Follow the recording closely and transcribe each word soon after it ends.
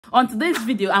On today's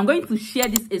video, I'm going to share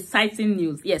this exciting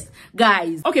news. Yes,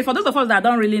 guys. Okay, for those of us that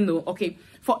don't really know, okay,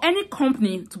 for any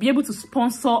company to be able to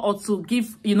sponsor or to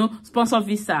give, sponsor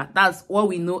visa, that's what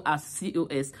we know as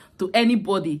CoS, to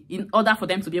anybody in order for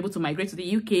them to be able to migrate to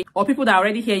the UK, or people that are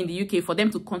already here in the UK, for them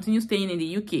to continue staying in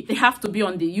the UK, they have to be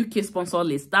on the UK sponsor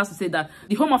list. That's to say that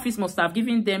the Home Office must have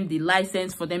given them the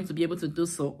license for them to be able to do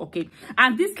so, okay?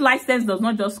 And this license does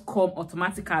not just come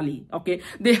automatically, okay?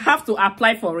 They have to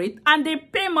apply for it, and they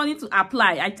pay money to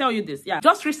apply. I tell you this, yeah.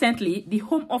 Just recently, the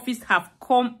Home Office have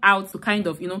come out to kind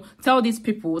of, tell these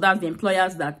people, that's the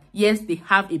employers, that yes, they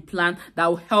have a plan that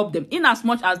will help them, in as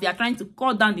much as they are trying to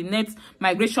cut down the net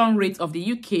migration rate of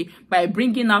the UK by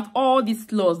bringing out all these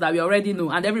laws that we already know.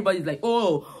 And everybody's like,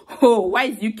 oh, why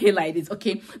is UK like this?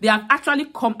 Okay, they have actually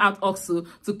come out also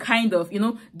to kind of,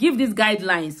 give these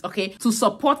guidelines, okay, to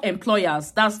support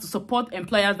employers. That's to support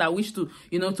employers that wish to,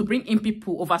 to bring in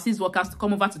people, overseas workers, to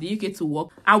come over to the UK to work.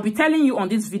 I'll be telling you on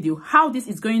this video how this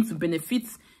is going to benefit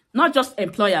not just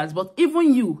employers, but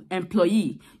even you,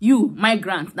 employee, you,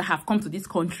 migrant that have come to this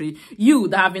country, you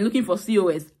that have been looking for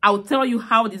CoS. I'll tell you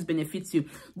how this benefits you.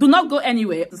 Do not go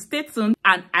anywhere. Stay tuned,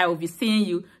 and I will be seeing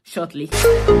you shortly.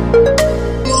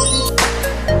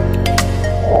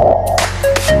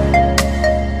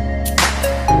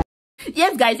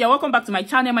 Yes, guys, you're welcome back to my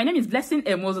channel. My name is Blessing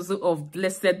Emozozo of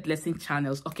Blessed Blessing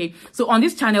Channels. Okay, so on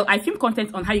this channel, I film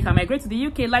content on how you can migrate to the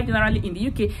UK, live generally in the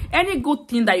UK, any good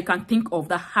thing that you can think of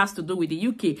that has to do with the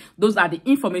UK. Those are the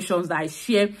informations that I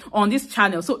share on this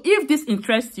channel. So if this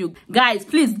interests you, guys,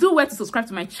 please do well to subscribe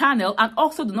to my channel, and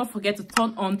also do not forget to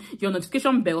turn on your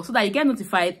notification bell so that you get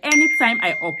notified anytime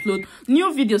I upload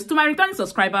new videos. To my returning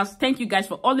subscribers, thank you guys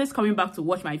for always coming back to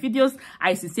watch my videos.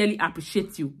 I sincerely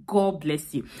appreciate you. God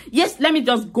bless you. Yes, let me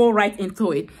just go right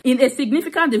into it. In a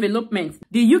significant development,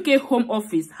 the UK Home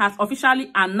Office has officially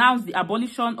announced the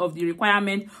abolition of the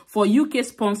requirement for UK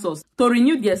sponsors to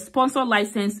renew their sponsor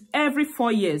license every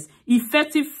 4 years,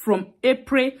 effective from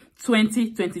April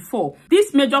 2024.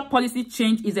 This major policy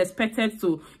change is expected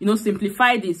to,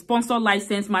 simplify the sponsor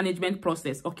license management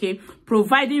process, okay,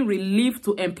 providing relief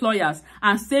to employers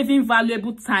and saving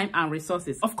valuable time and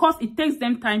resources. Of course, it takes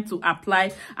them time to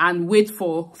apply and wait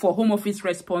for Home Office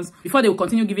response before they will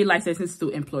continue giving licenses to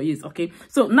employees, okay.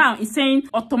 So now it's saying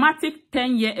automatic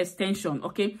 10-year extension,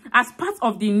 okay. As part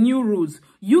of the new rules,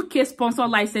 UK sponsor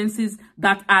licenses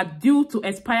that are due to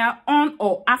expire on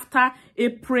or after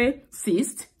April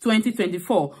 6th,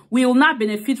 2024 will now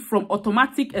benefit from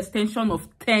automatic extension of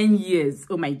 10 years.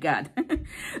 Oh my God.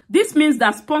 This means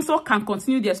that sponsors can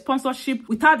continue their sponsorship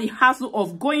without the hassle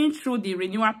of going through the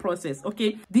renewal process,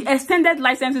 okay? The extended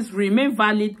licenses remain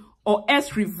valid or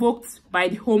else revoked by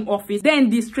the Home Office. Then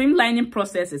the streamlining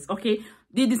processes, okay?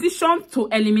 The decision to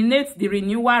eliminate the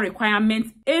renewal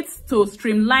requirement aids to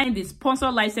streamline the sponsor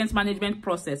license management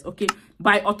process, okay,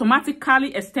 by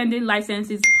automatically extending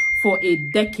licenses for a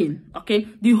decade, okay.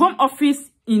 The Home Office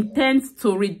intends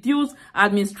to reduce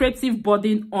administrative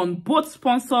burden on both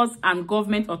sponsors and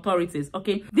government authorities,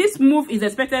 okay. This move is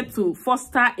expected to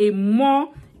foster a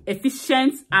more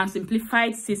efficient and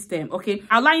simplified system, okay,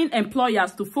 allowing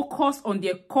employers to focus on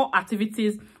their core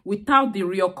activities without the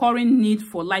recurring need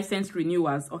for license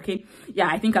renewals, okay. Yeah,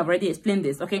 I think I've already explained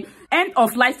this, okay. End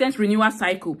of license renewal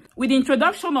cycle. With the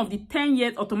introduction of the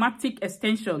 10-year automatic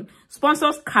extension,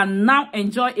 sponsors can now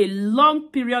enjoy a long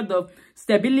period of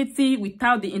stability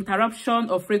without the interruption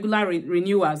of regular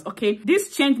renewals, okay. This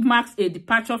change marks a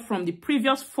departure from the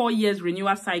previous 4 years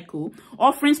renewal cycle,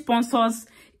 offering sponsors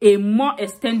a more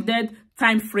extended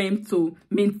time frame to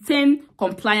maintain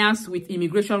compliance with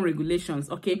immigration regulations,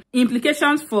 okay.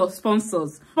 Implications for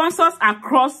sponsors. Sponsors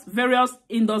across various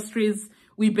industries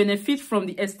will benefit from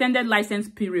the extended license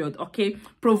period, okay,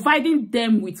 providing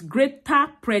them with greater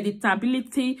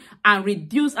predictability and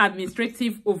reduced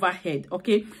administrative overhead,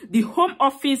 okay. The Home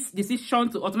Office decision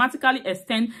to automatically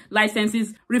extend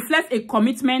licenses reflects a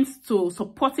commitment to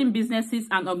supporting businesses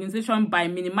and organizations by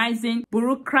minimizing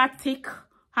bureaucratic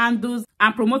handles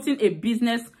and promoting a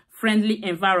business-friendly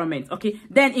environment, okay.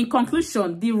 Then in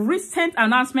conclusion, the recent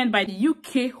announcement by the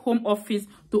UK Home Office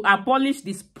to abolish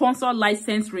the sponsor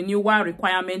license renewal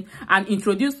requirement and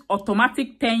introduce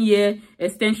automatic 10-year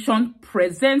extension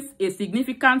presents a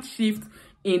significant shift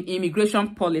in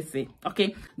immigration policy,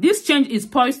 okay. This change is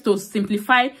poised to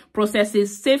simplify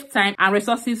processes, save time and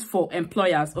resources for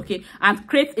employers, okay, and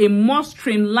create a more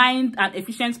streamlined and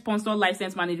efficient sponsor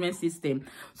license management system.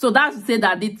 So that's to say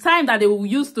that the time that they will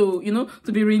use to,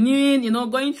 to be renewing,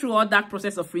 going through all that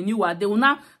process of renewal, they will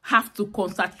now have to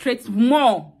concentrate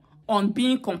more on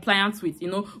being compliant with,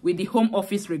 with the Home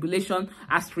Office regulation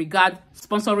as regard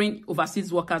sponsoring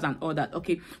overseas workers and all that.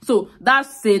 Okay, so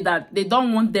that's say that they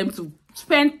don't want them to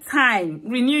spend time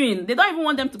renewing. They don't even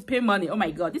want them to pay money. Oh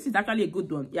my god, this is actually a good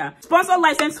one. Yeah, sponsor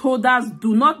license holders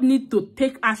do not need to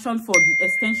take action for the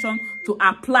extension to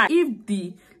apply if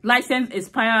the license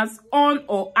expires on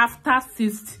or after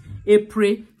 6th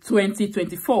April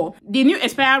 2024. The new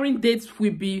expiring dates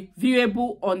will be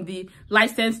viewable on the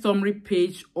license summary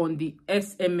page on the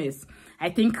SMS. I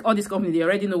think all these companies, they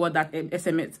already know what that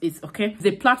SMS is, okay? It's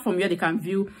a platform where they can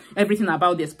view everything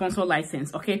about their sponsor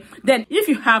license, okay? Then, if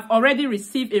you have already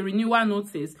received a renewal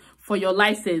notice for your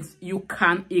license, you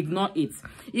can ignore it.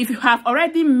 If you have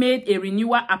already made a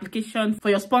renewal application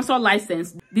for your sponsor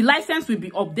license, the license will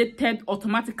be updated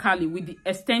automatically with the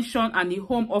extension, and the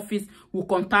Home Office will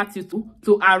contact you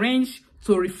to arrange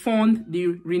to refund the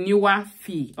renewal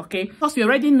fee, okay? Because we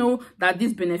already know that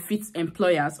this benefits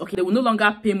employers, okay? They will no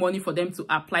longer pay money for them to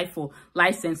apply for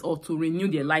license or to renew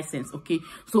their license, okay?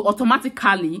 So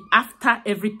automatically, after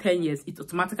every 10 years, it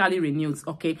automatically renews,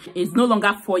 okay? It's no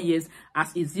longer 4 years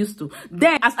as it's used to.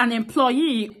 Then, as an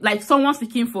employee, like someone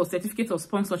seeking for certificate of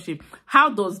sponsorship,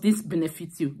 how does this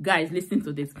benefit you? Guys, listen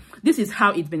to this. This is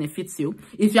how it benefits you.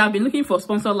 If you have been looking for a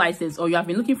sponsor license, or you have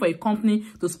been looking for a company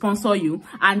to sponsor you,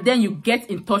 and then you get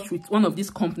in touch with one of these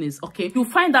companies, okay, you'll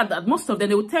find out that most of them,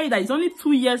 they will tell you that it's only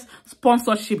 2 years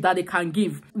sponsorship that they can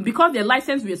give, because their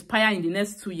license will expire in the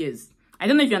next 2 years. I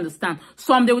don't know if you understand.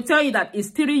 Some, they will tell you that it's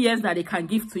 3 years that they can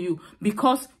give to you,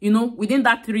 because, within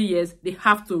that 3 years, they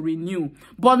have to renew.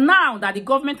 But now that the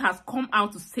government has come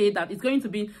out to say that it's going to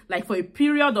be like for a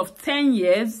period of 10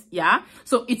 years, yeah,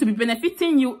 so it will be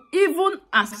benefiting you even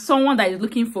as someone that is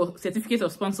looking for certificate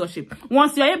of sponsorship.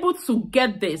 Once you're able to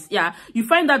get this, yeah, you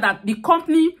find out that the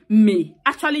company may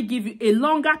actually give you a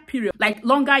longer period, like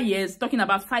longer years, talking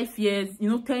about 5 years,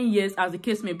 10 years, as the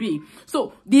case may be.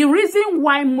 So the reason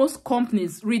why most companies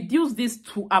reduce this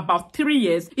to about 3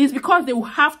 years is because they will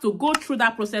have to go through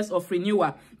that process of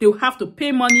renewal. They will have to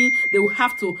pay money, they will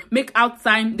have to make out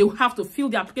time, they will have to fill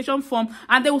the application form,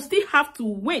 and they will still have to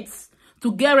wait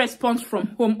to get response from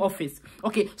Home Office.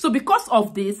 Okay, so because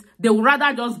of this, they would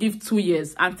rather just give 2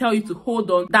 years and tell you to hold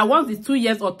on, that once the 2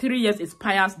 years or 3 years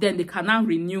expires, then they can now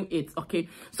renew it. Okay,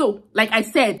 so like I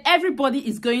said, everybody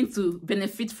is going to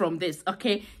benefit from this.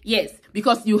 Okay, yes,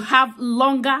 because you have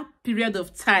longer period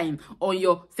of time on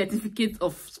your certificate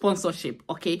of sponsorship.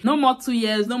 Okay, no more 2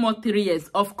 years, no more 3 years.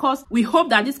 Of course, we hope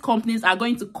that these companies are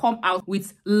going to come out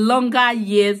with longer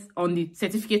years on the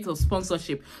certificate of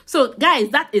sponsorship. So guys,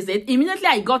 that is it. Immediately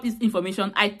I got this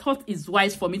information, I thought it's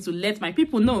wise for me to let my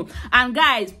people know. And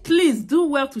guys, please do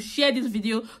well to share this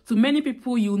video to many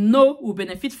people you know will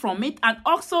benefit from it. And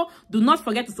also, do not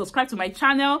forget to subscribe to my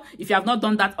channel if you have not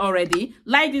done that already.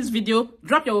 Like this video,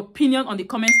 drop your opinion on the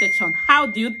comment section. How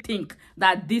do you think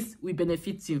that this will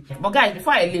benefit you? But guys,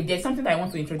 before I leave, there's something that I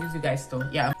want to introduce you guys to.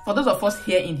 Yeah, for those of us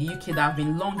here in the UK that have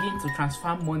been longing to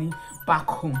transfer money back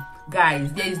home,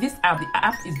 guys, there is this app. The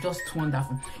app is just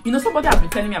wonderful. Somebody has been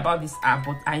telling me about this app,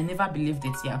 but I never believed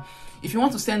it. Yeah, if you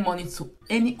want to send money to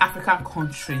any African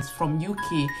countries, from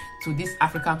UK to these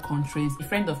African countries, a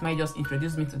friend of mine just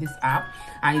introduced me to this app,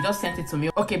 and he just sent it to me.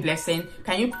 Okay, Blessing,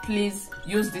 can you please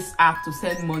use this app to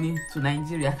send money to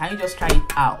Nigeria? Can you just try it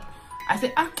out? I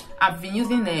said, I've been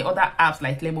using other apps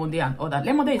like Lemonade and all that.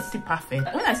 Lemonade is still perfect.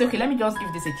 When I say, okay, let me just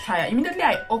give this a try, immediately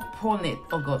I open it.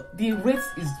 Oh God, the rate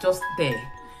is just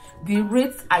there. The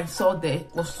rate I saw there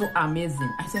was so amazing.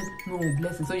 I said, no,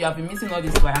 Blessing, so you have been missing all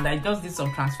this while. And I just did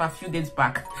some transfer a few days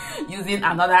back using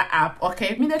another app.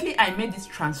 Okay, immediately I made this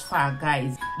transfer,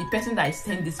 guys. The person that I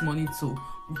sent this money to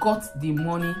got the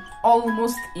money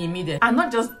almost immediately. And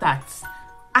not just that,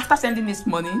 after sending this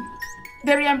money,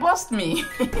 they reimbursed me.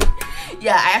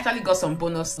 Yeah, I actually got some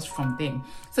bonuses from them.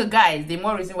 So guys, the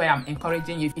more reason why I'm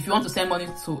encouraging you, if you want to send money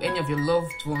to any of your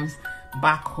loved ones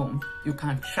back home, you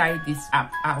can try this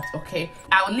app out. Okay,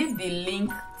 I'll leave the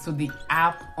link to the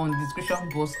app on the description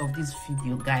box of this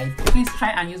video, guys. Please try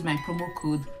and use my promo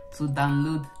code to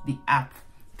download the app.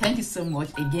 Thank you so much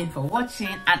again for watching,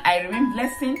 and I remain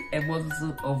Blessing, a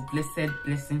model of Blessed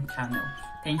Blessing channel.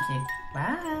 Thank you.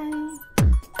 Bye.